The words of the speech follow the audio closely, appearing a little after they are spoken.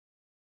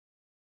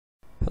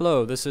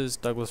Hello, this is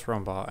Douglas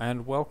Rumbaugh,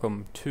 and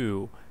welcome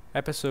to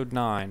Episode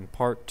 9,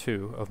 Part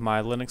 2 of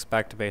my Linux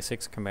Back to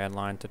Basics command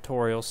line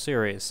tutorial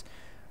series.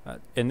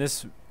 In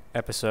this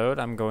episode,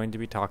 I'm going to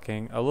be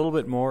talking a little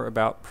bit more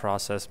about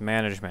process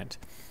management.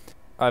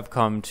 I've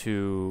come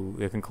to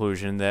the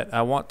conclusion that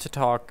I want to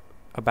talk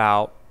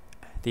about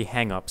the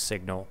hangup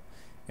signal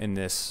in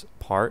this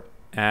part,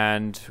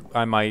 and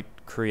I might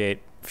create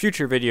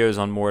future videos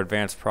on more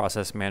advanced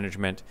process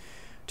management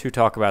to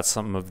talk about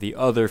some of the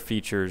other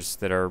features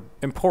that are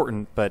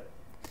important, but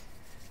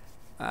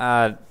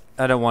I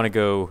don't want to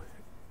go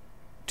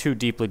too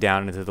deeply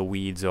down into the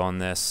weeds on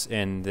this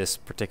in this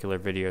particular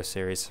video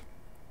series.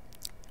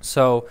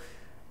 So,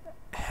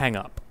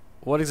 hangup.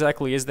 What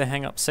exactly is the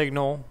hangup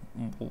signal?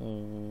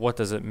 What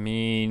does it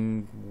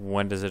mean?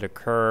 When does it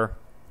occur?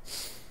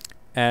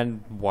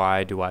 And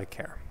why do I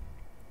care?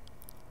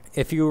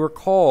 If you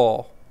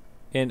recall,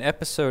 in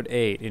Episode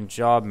 8, in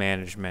job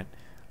management,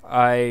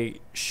 I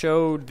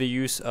showed the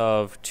use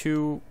of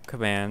two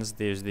commands.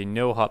 There's the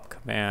NoHub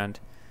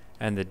command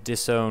and the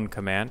disown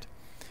command.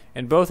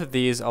 And both of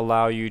these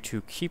allow you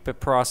to keep a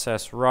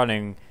process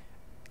running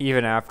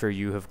even after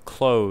you have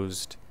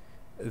closed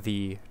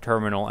the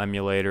terminal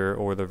emulator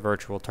or the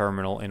virtual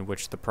terminal in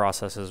which the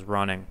process is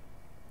running.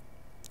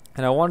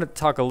 And I wanted to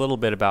talk a little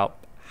bit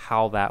about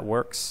how that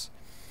works,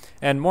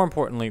 and more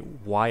importantly,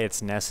 why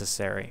it's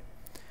necessary.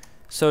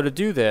 So to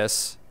do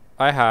this,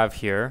 I have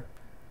here,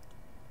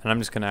 and I'm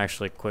just going to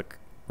actually quick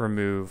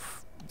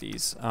remove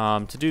these.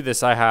 To do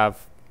this, I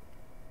have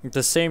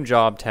the same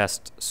job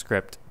test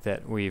script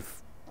that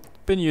we've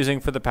been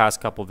using for the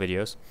past couple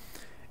videos,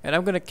 and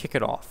I'm going to kick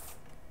it off.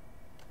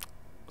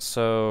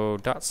 So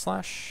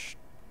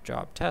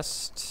 /job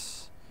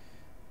test,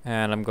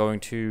 and I'm going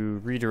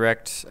to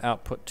redirect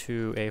output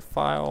to a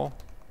file,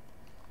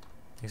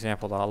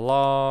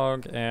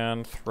 example.log,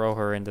 and throw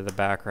her into the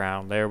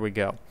background. There we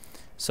go.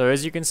 So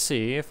as you can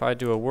see, if I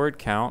do a word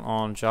count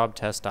on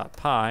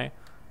jobtest.py,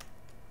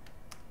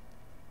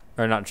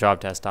 or not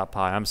jobtest.py,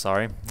 I'm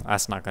sorry,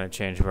 that's not going to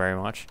change very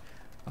much,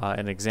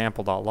 and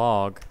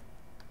example.log,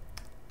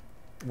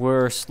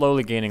 we're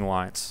slowly gaining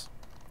lines.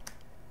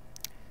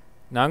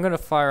 Now I'm going to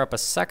fire up a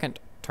second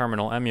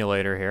terminal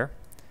emulator here,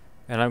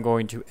 and I'm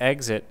going to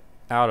exit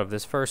out of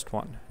this first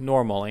one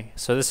normally.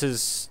 So this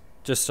is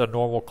just a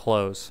normal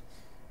close.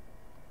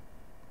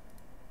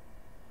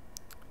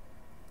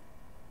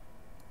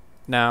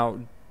 Now,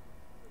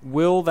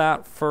 will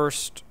that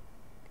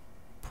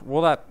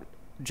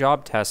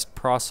job test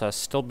process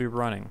still be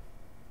running?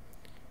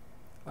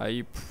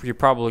 You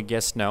probably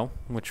guessed no,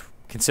 which,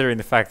 considering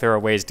the fact there are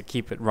ways to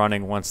keep it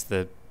running once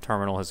the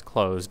terminal has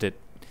closed, it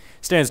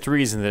stands to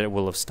reason that it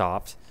will have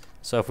stopped.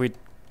 So if we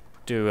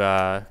do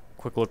a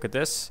quick look at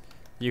this,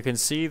 you can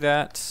see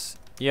that,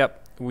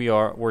 yep,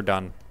 we're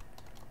done.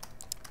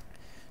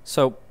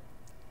 So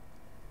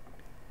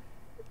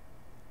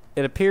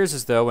it appears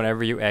as though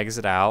whenever you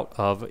exit out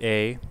of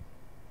a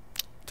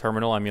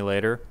terminal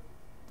emulator,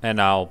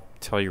 and I'll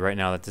tell you right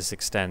now that this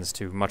extends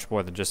to much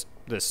more than just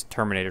this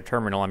Terminator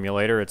terminal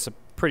emulator, it's a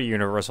pretty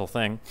universal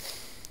thing,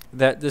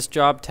 that this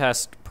job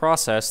test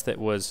process that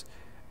was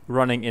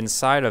running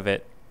inside of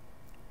it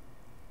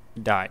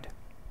died.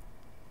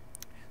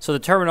 So the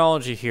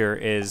terminology here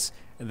is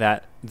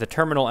that the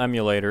terminal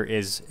emulator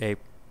is the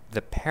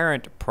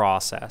parent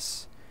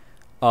process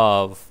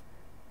of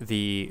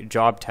the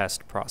job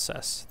test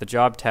process. The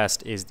job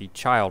test is the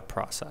child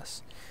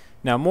process.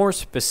 Now, more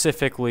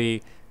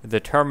specifically,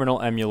 the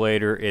terminal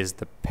emulator is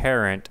the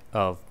parent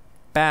of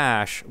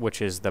bash,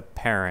 which is the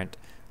parent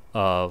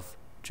of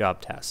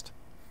job test.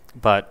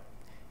 But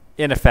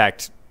in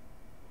effect,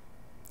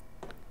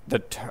 the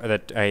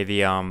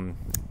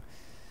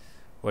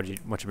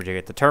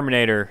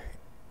Terminator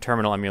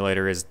terminal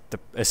emulator is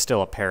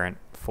still a parent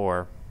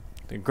for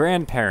the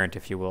grandparent,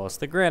 if you will. It's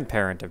the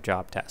grandparent of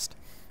job test.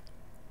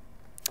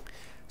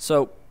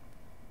 So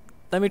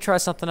let me try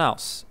something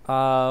else.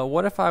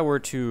 What if I were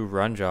to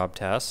run job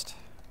test,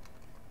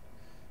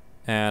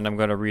 and I'm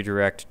going to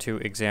redirect to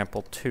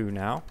example 2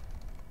 now.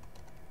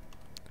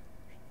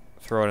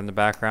 Throw it in the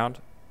background.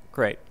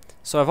 Great.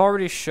 So I've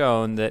already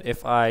shown that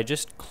if I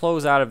just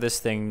close out of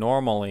this thing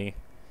normally,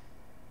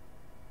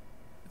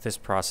 this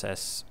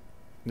process,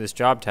 this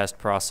job test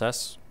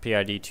process,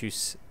 PID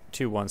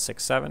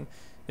 2167,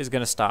 is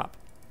going to stop.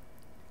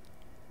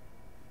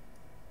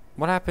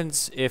 What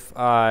happens if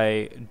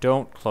I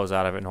don't close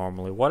out of it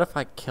normally? What if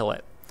I kill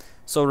it?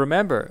 So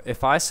remember,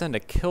 if I send a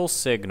kill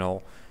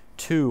signal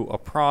to a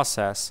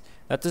process,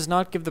 that does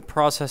not give the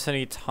process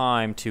any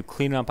time to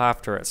clean up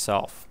after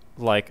itself,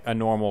 like a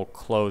normal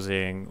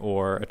closing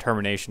or a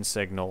termination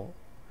signal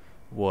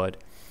would.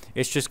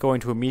 It's just going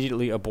to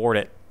immediately abort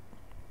it.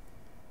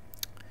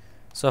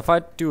 So if I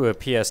do a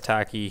PS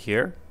tacky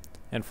here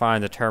and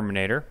find the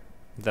terminator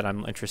that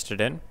I'm interested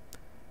in,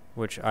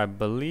 which I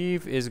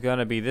believe is going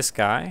to be this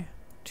guy,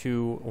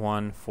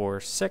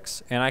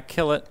 2146, and I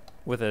kill it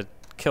with a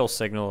kill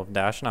signal of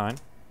 -9.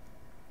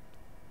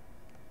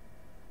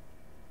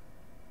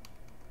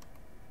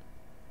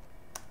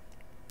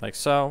 Like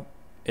so,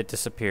 it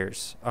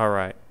disappears.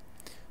 Alright,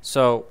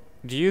 So,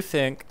 do you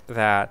think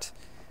that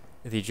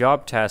the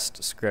job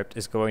test script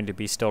is going to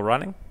be still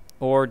running,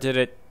 or did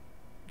it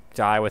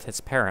die with its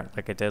parent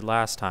like it did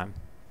last time?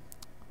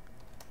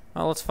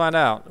 Well, let's find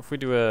out. If we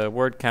do a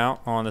word count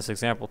on this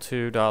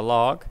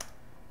example2.log,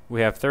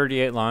 we have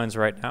 38 lines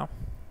right now.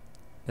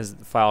 Is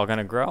the file going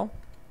to grow?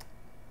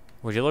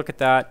 Would you look at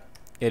that?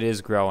 It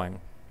is growing.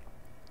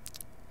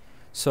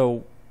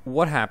 So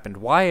what happened?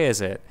 Why is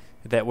it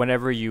that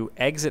whenever you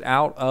exit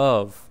out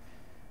of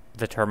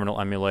the terminal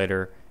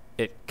emulator,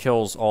 it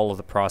kills all of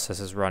the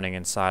processes running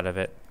inside of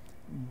it,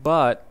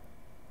 but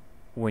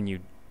when you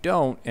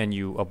don't and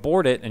you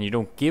abort it and you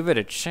don't give it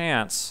a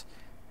chance,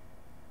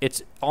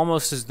 it's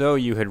almost as though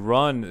you had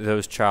run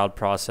those child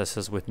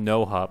processes with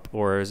NoHub,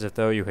 or as if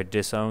though you had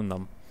disowned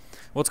them.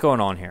 What's going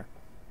on here?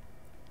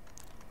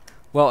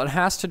 Well, it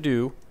has to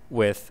do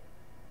with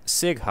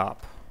sighup,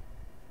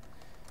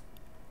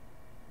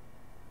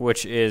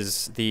 which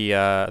is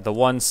the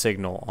one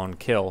signal on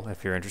kill,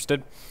 if you're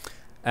interested,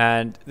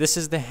 and this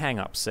is the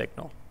hangup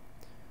signal.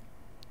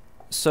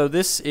 So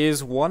this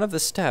is one of the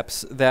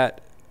steps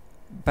that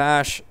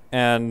Bash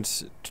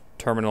and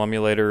terminal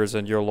emulators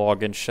and your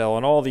login shell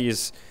and all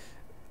these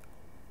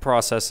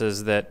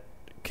processes that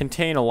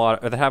contain a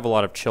lot, or that have a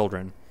lot of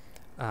children,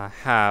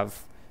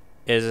 have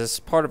is as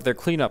part of their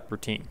cleanup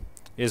routine.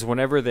 Is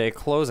whenever they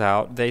close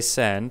out, they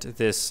send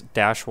this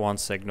 -1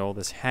 signal,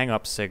 this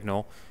hangup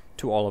signal,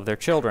 to all of their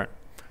children.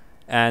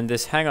 And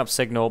this hangup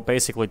signal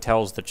basically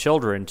tells the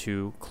children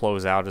to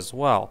close out as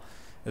well.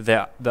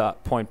 The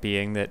point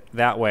being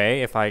that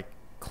way, if I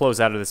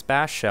close out of this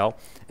bash shell,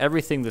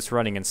 everything that's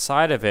running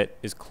inside of it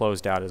is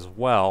closed out as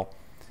well,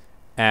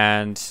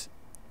 and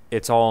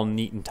it's all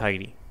neat and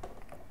tidy.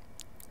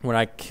 When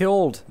I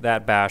killed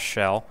that bash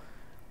shell,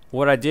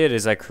 what I did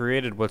is I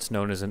created what's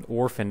known as an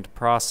orphaned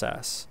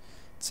process.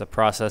 It's a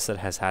process that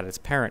has had its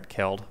parent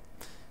killed.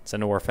 It's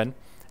an orphan,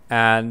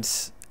 and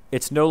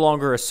it's no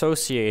longer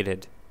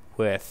associated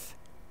with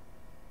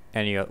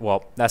any,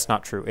 well, that's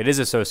not true. It is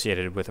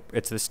associated with,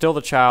 it's still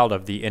the child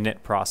of the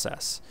init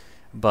process,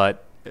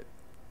 but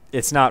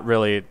it's not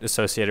really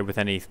associated with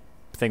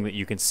anything that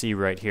you can see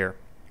right here.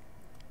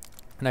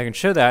 And I can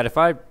show that if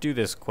I do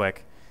this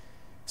quick.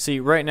 See,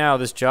 right now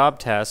this job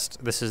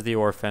test, this is the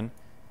orphan,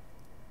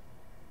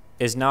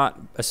 is not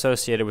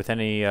associated with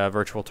any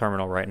virtual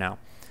terminal right now.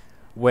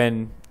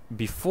 When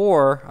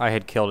before I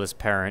had killed his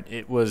parent,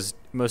 it was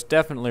most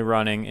definitely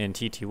running in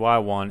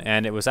TTY1,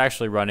 and it was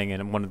actually running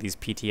in one of these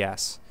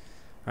PTS.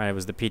 Right? It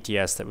was the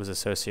PTS that was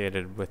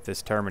associated with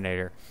this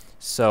terminator.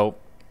 So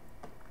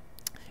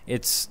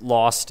it's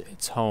lost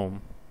its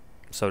home,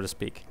 so to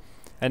speak.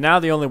 And now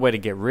the only way to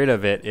get rid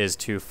of it is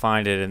to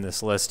find it in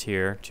this list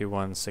here,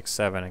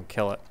 2167, and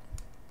kill it.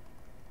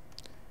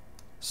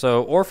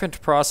 So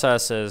orphaned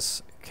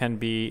processes can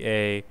be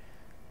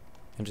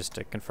and just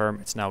to confirm,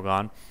 it's now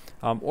gone.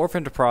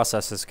 Orphaned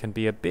processes can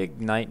be a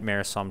big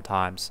nightmare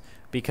sometimes,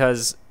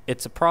 because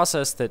it's a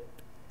process that,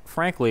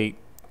 frankly,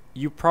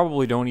 you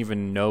probably don't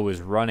even know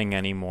is running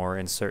anymore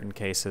in certain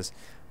cases,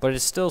 but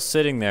it's still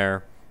sitting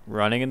there,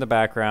 running in the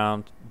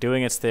background,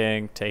 doing its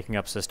thing, taking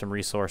up system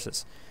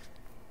resources.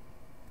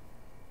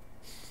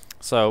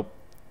 So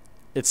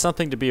it's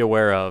something to be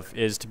aware of,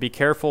 is to be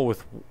careful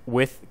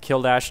with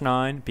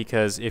kill-9,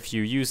 because if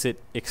you use it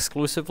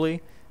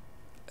exclusively,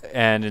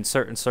 and in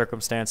certain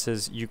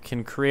circumstances, you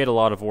can create a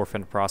lot of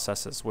orphaned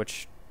processes,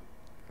 which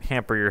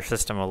hamper your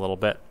system a little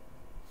bit.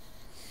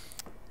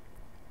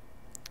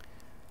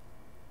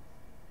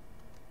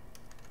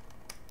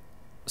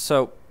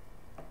 So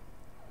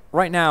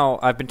right now,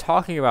 I've been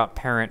talking about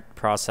parent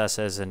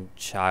processes and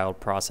child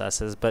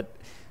processes, but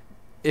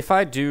if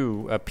I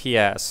do a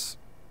PS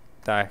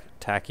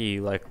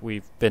tacky like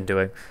we've been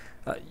doing,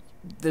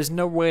 there's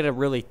no way to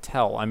really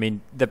tell. I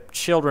mean, the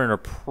children are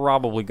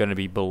probably going to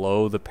be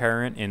below the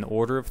parent in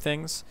order of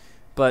things,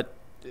 but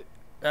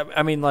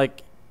I mean,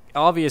 like,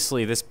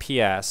 obviously this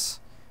PS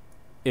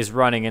is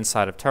running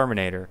inside of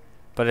Terminator,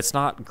 but it's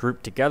not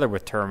grouped together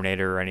with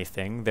Terminator or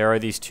anything. There are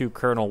these two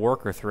kernel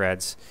worker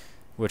threads,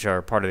 which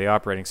are part of the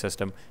operating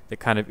system, that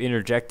kind of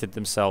interjected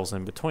themselves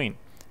in between,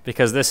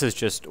 because this is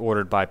just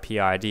ordered by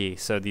PID.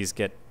 So these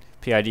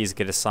PIDs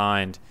get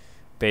assigned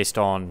based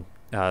on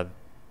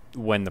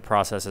when the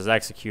process is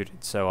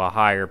executed. So a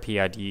higher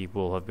PID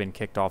will have been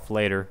kicked off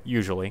later,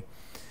 usually.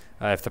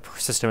 If the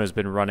system has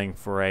been running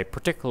for a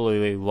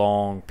particularly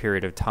long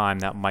period of time,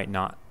 that might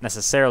not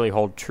necessarily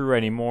hold true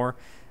anymore,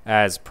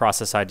 as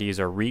process IDs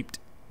are reaped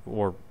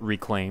or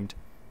reclaimed.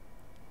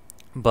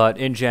 But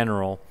in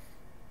general,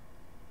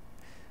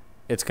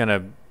 it's going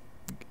to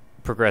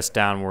progress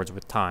downwards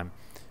with time.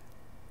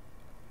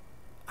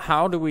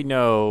 How do we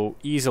know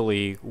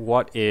easily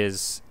what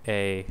is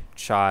a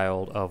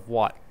child of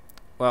what?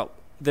 Well,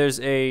 there's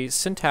a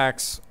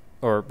syntax,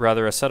 or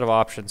rather a set of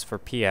options for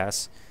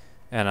PS,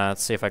 and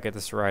let's see if I get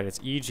this right. It's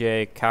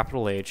EJ,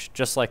 capital H,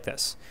 just like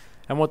this.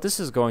 And what this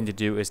is going to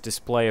do is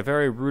display a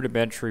very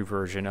rudimentary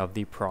version of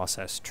the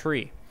process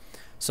tree.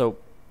 So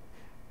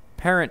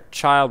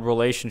parent-child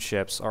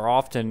relationships are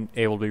often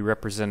able to be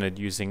represented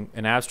using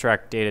an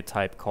abstract data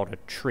type called a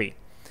tree.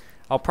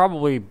 I'll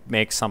probably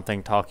make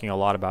something talking a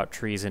lot about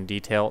trees in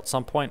detail at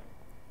some point,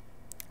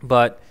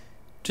 but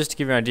just to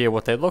give you an idea of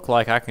what they look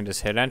like, I can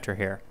just hit enter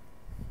here.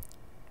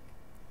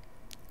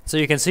 So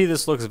you can see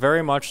this looks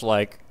very much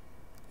like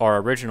our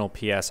original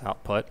PS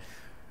output,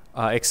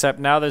 except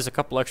now there's a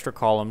couple extra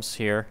columns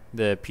here,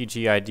 the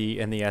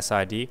PGID and the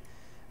SID.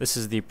 This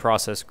is the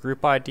process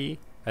group ID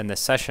and the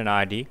session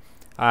ID.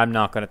 I'm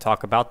not going to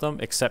talk about them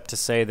except to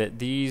say that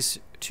these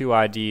two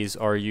IDs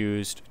are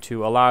used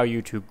to allow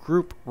you to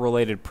group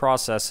related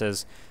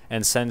processes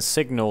and send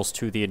signals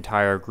to the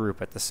entire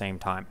group at the same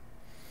time.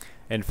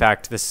 In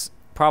fact, this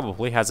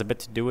probably has a bit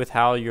to do with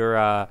how your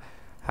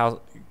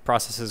how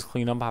processes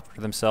clean up after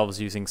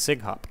themselves using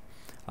SIGHUP.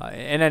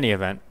 In any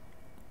event,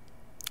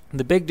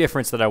 the big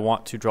difference that I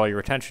want to draw your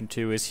attention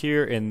to is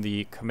here in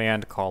the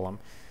command column.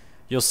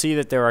 You'll see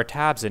that there are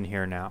tabs in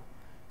here now.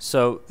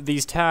 So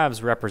these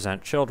tabs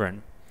represent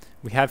children.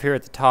 We have here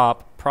at the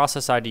top,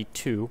 process ID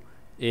 2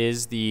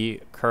 is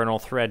the kernel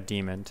thread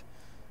daemon,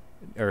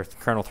 or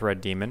kernel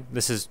thread daemon.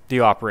 This is the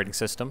operating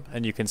system,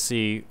 and you can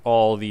see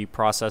all the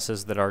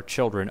processes that are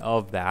children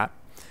of that.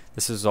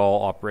 This is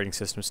all operating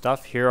system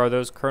stuff. Here are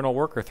those kernel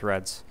worker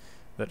threads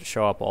that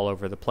show up all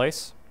over the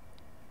place.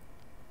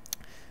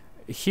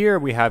 Here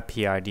we have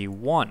PID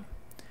 1.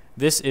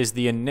 This is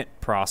the init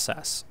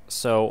process.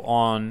 So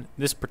on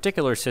this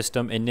particular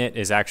system, init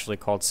is actually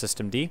called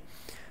systemd.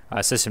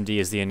 Systemd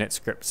is the init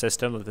script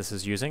system that this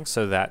is using,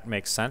 so that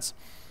makes sense.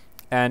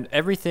 And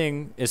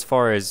everything as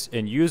far as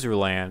in user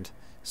land,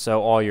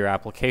 so all your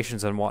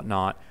applications and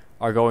whatnot,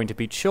 are going to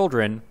be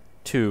children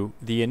to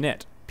the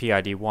init,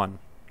 PID 1.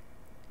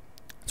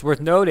 It's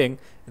worth noting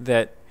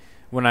that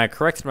when I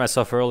corrected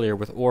myself earlier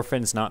with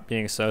orphans not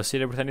being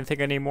associated with anything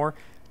anymore,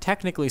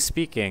 technically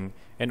speaking,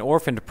 an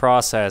orphaned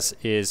process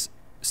is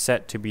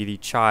set to be the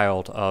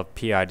child of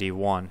PID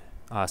 1,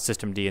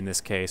 systemd in this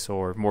case,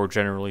 or more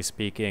generally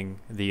speaking,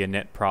 the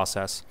init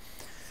process.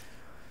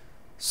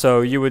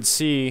 So you would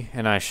see,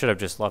 and I should have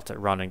just left it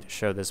running to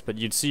show this, but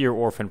you'd see your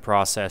orphan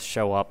process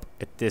show up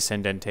at this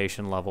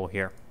indentation level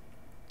here.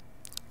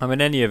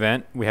 In any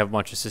event, we have a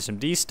bunch of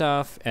systemd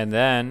stuff, and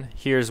then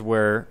here's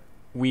where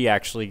we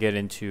actually get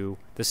into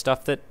the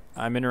stuff that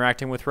I'm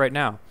interacting with right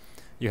now.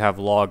 You have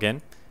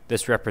login.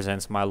 This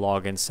represents my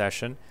login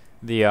session.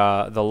 The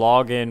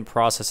login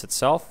process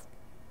itself,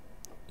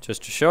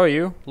 just to show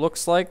you,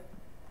 looks like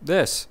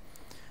this.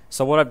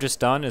 So what I've just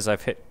done is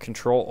I've hit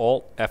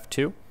Control-Alt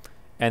F2,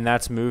 and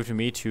that's moved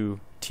me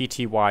to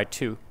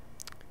TTY2.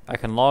 I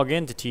can log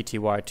into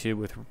TTY2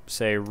 with,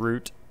 say,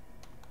 root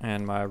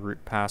and my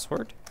root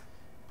password.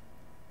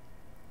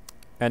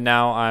 And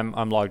now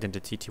I'm logged into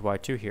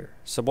TTY2 here.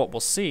 So what we'll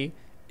see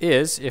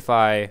is if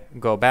I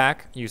go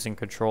back using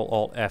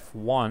Control-Alt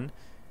F1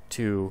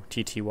 to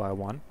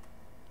TTY1,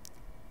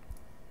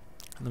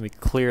 let me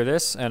clear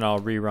this and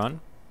I'll rerun.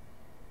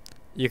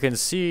 You can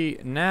see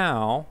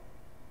now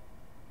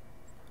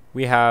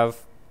we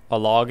have a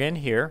login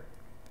here.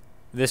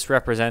 This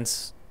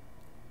represents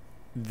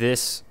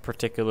this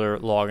particular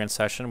login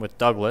session with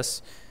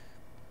Douglas.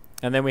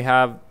 And then we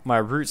have my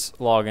roots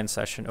login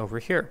session over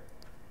here.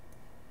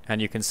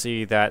 And you can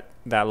see that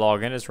that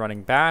login is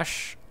running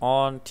bash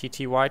on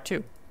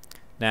TTY2.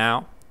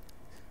 Now,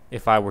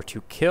 if I were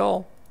to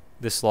kill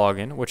this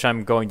login, which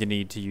I'm going to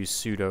need to use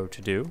sudo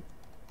to do,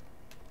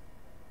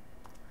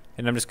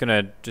 and I'm just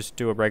going to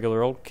do a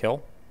regular old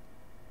kill.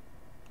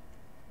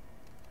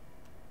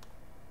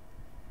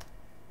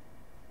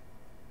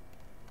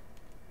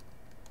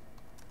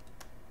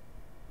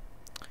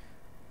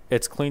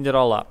 It's cleaned it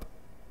all up.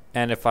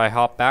 And if I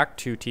hop back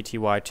to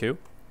TTY2,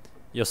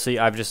 you'll see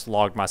I've just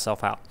logged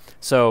myself out.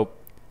 So,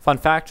 fun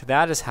fact,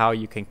 that is how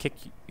you can kick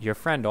your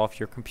friend off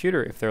your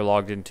computer if they're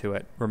logged into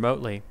it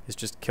remotely, is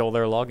just kill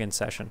their login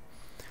session.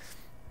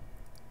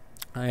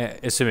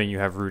 Assuming you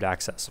have root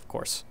access, of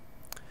course.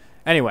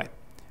 Anyway,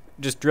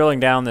 just drilling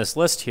down this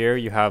list here,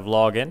 you have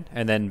login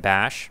and then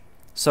bash.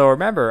 So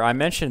remember, I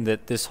mentioned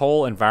that this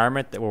whole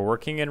environment that we're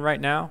working in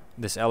right now,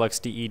 this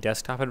LXDE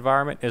desktop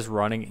environment, is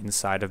running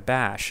inside of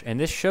bash. And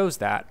this shows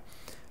that.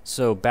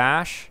 So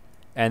bash,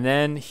 and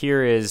then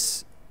here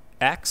is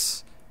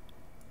X.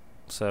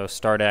 So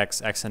start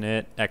X,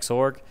 xinit,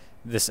 xorg.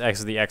 This X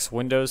is the X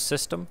Windows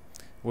system,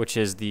 which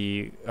is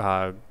the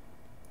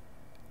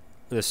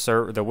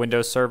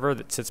Windows server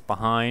that sits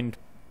behind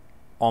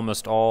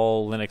almost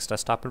all Linux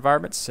desktop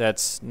environments.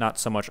 That's not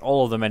so much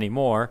all of them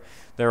anymore.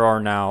 There are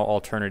now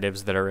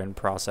alternatives that are in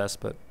process,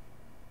 but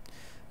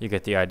you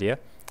get the idea.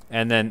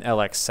 And then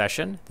LX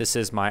session. This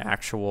is my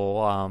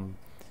actual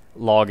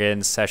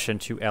login session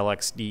to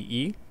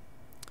LXDE.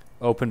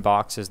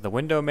 OpenBox is the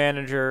window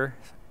manager,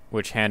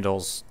 which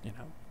handles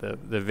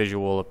the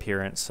visual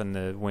appearance and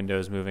the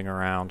windows moving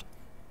around.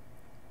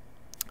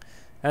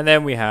 And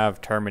then we have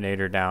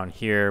Terminator down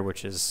here,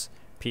 which is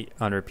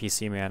under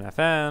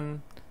PCManFN,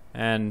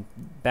 and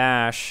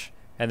bash,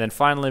 and then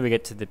finally we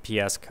get to the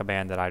PS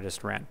command that I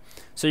just ran.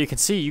 So you can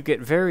see you get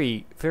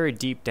very, very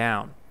deep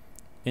down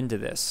into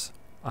this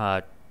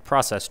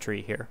process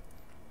tree here.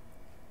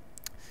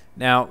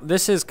 Now,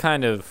 this is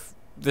kind of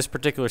this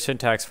particular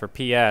syntax for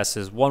PS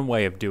is one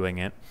way of doing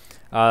it.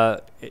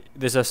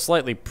 There's a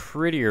slightly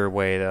prettier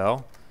way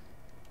though.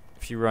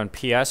 If you run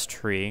PS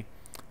tree,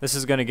 this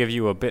is going to give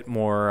you a bit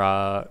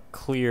more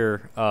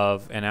clear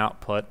of an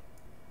output.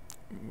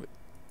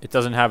 It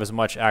doesn't have as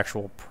much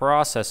actual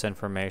process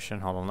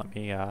information. Hold on, let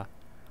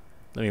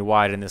me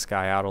widen this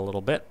guy out a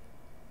little bit.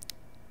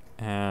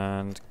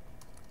 And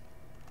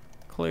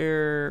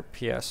clear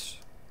PS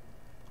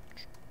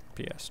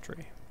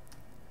tree.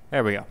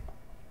 There we go.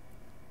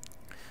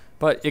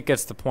 But it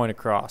gets the point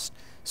across.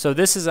 So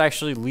this is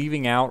actually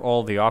leaving out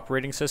all the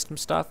operating system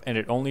stuff, and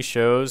it only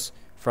shows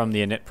from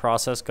the init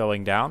process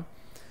going down.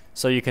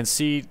 So you can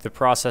see the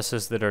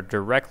processes that are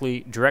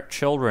direct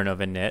children of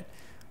init.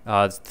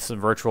 Some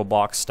virtual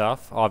box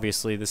stuff.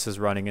 Obviously, this is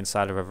running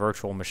inside of a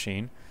virtual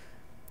machine.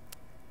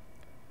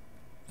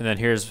 And then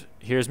here's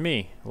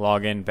me.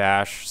 Login,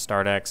 bash,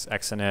 startx,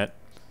 xinit.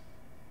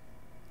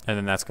 And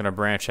then that's going to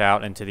branch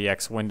out into the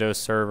X Windows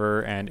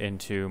server and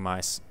into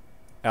my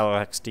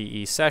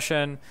LXDE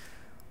session,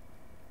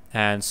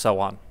 and so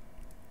on.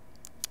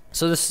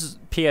 So this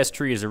PS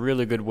tree is a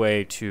really good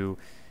way to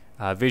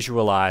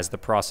visualize the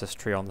process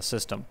tree on the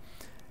system.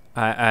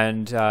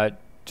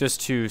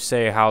 Just to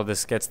say how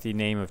this gets the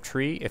name of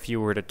tree, if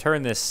you were to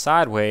turn this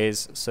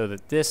sideways so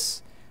that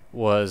this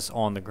was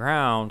on the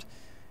ground,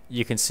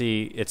 you can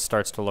see it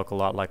starts to look a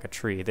lot like a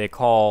tree. They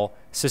call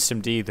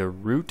systemd the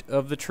root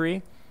of the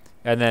tree,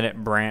 and then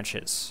it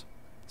branches.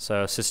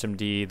 So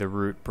systemd, the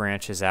root,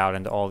 branches out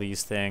into all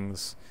these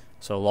things.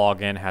 So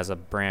login has a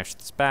branch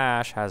that's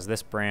bash, has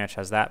this branch,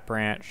 has that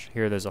branch.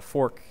 Here there's a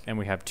fork, and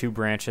we have 2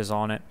 branches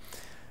on it.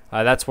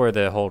 That's where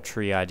the whole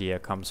tree idea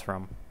comes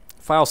from.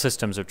 File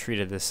systems are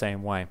treated the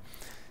same way.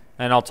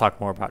 And I'll talk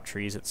more about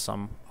trees at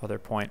some other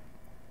point.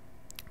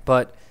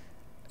 But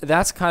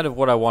that's kind of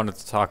what I wanted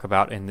to talk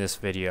about in this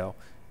video,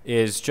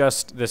 is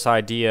just this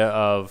idea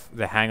of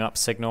the hang-up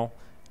signal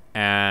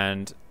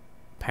and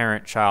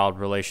parent-child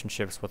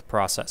relationships with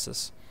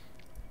processes.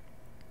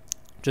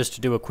 Just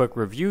to do a quick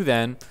review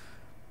then,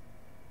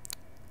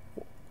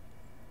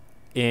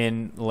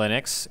 in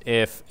Linux,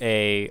 if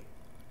a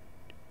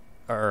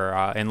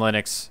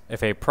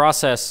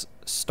process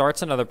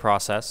starts another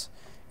process,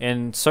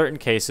 in certain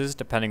cases,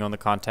 depending on the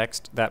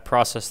context, that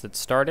process that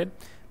started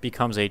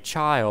becomes a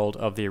child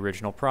of the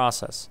original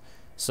process.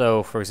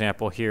 So, for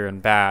example, here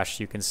in bash,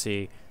 you can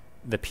see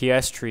the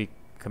PS tree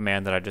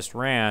command that I just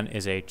ran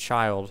is a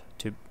child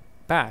to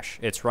bash.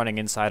 It's running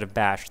inside of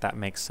bash. That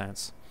makes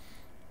sense.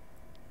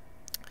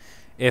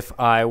 If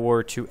I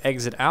were to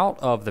exit out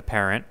of the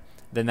parent,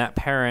 then that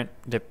parent,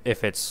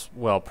 if it's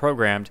well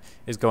programmed,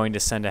 is going to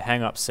send a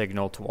hang-up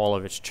signal to all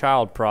of its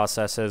child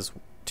processes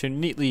to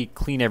neatly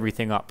clean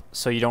everything up,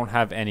 so you don't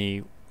have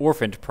any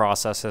orphaned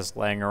processes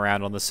laying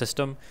around on the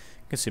system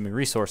consuming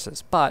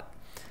resources. But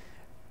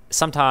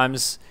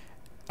sometimes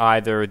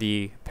either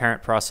the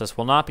parent process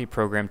will not be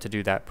programmed to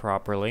do that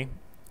properly,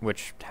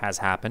 which has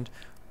happened,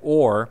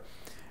 or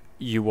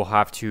you will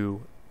have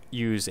to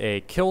use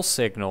a kill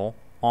signal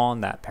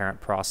on that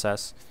parent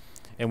process,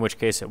 in which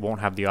case it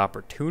won't have the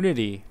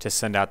opportunity to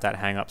send out that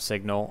hang-up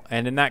signal,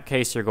 and in that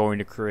case you're going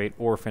to create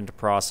orphaned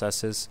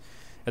processes,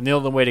 and the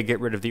only way to get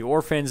rid of the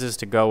orphans is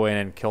to go in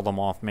and kill them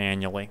off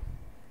manually.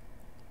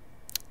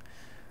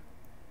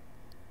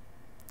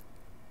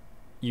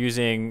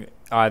 Using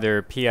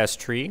either PS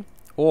tree,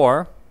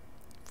 or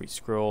if we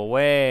scroll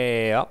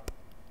way up,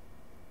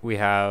 we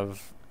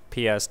have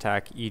PS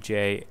tac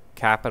EJ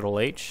capital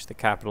H. The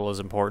capital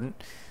is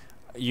important.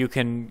 You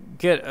can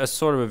get a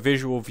sort of a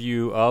visual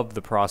view of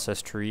the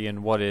process tree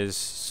and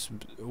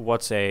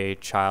what's a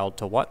child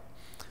to what,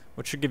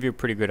 which should give you a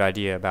pretty good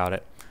idea about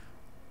it.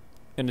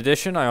 In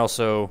addition, I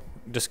also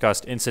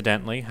discussed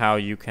incidentally how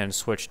you can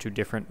switch to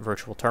different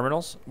virtual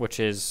terminals, which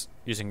is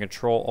using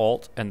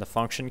Control-Alt and the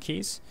function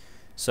keys.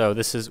 So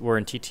we're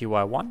in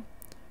TTY1.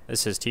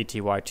 This is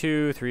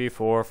TTY2, 3,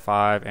 4,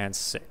 5, and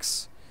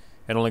 6.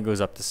 It only goes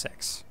up to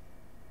 6.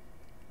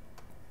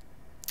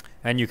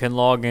 And you can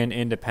log in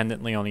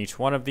independently on each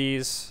one of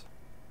these.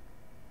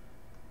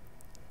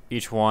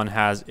 Each one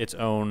has its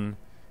own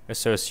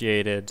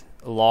associated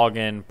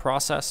login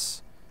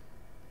process.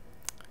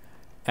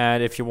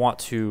 And if you want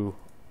to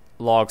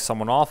log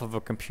someone off of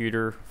a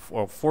computer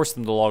or force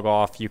them to log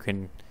off, you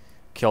can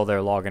kill their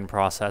login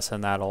process,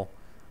 and that'll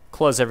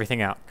close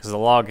everything out, because the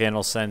login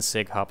will send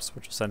sighups,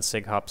 which will send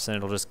sighups, and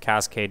it'll just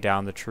cascade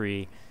down the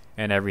tree,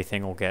 and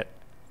everything will get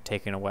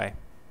taken away.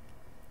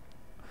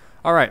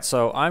 Alright,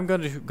 so I'm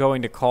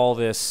going to call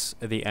this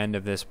the end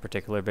of this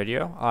particular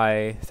video.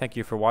 I thank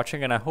you for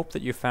watching, and I hope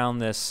that you found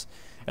this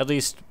at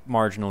least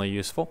marginally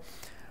useful.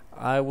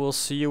 I will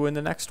see you in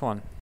the next one.